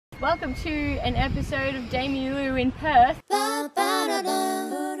Welcome to an episode of Damielou in Perth.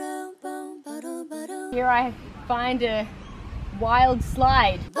 Here I find a wild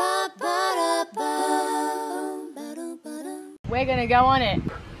slide. We're gonna go on it.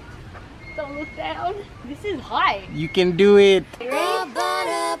 Don't look down. This is high. You can do it. You ready? Make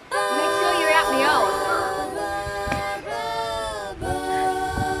sure you're out in the old.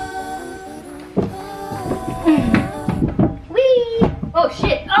 Whee! Oh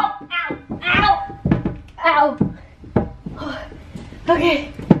shit! Oh! Ow! Ow! Ow!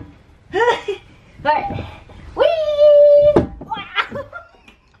 Okay. Alright. Whee! Wow!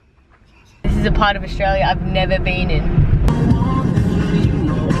 This is a part of Australia I've never been in.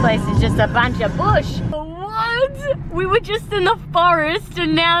 This place is just a bunch of bush. What? We were just in the forest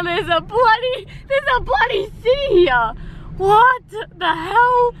and now there's a bloody city here. What the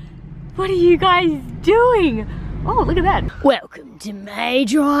hell? What are you guys doing? Oh, look at that. Welcome to May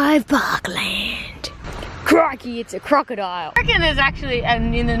Drive Parkland. Crikey, it's a crocodile. I reckon there's actually,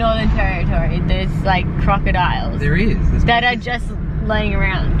 and in the Northern Territory, there's like crocodiles. There is. That are just laying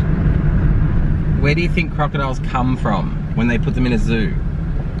around. Where do you think crocodiles come from when they put them in a zoo?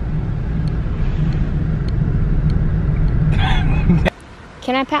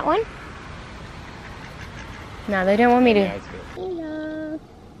 Can I pat one? No, they don't want me to. Yeah, it's good. Hello.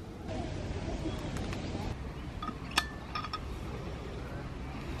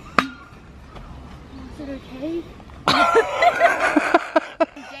 Is it okay?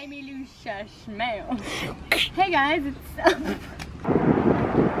 Damielou Shashmail. Hey guys, it's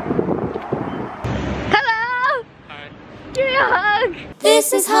Hello! Hi. Give me a hug!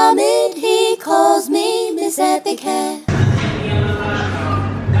 This is Hamid, he calls me Miss Epic Hair.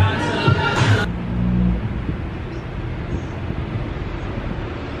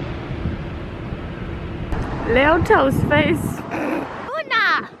 Little toast face. Oh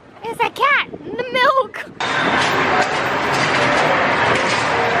nah! There's a cat in the milk!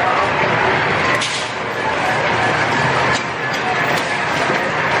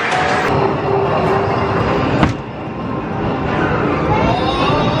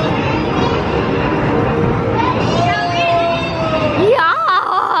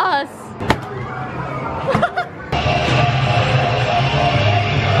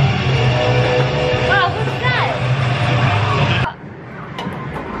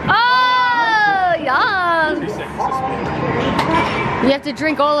 You have to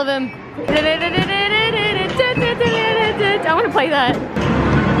drink all of them. I want to play that.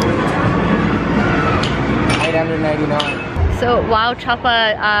 889. So while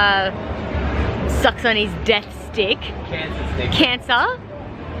Chopper sucks on his death stick, Cancer,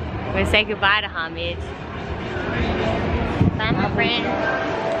 we're going to say goodbye to Hamid. Bye, my friend.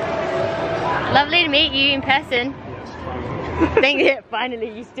 Lovely to meet you in person. Thank you.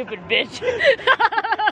 Finally, you stupid bitch.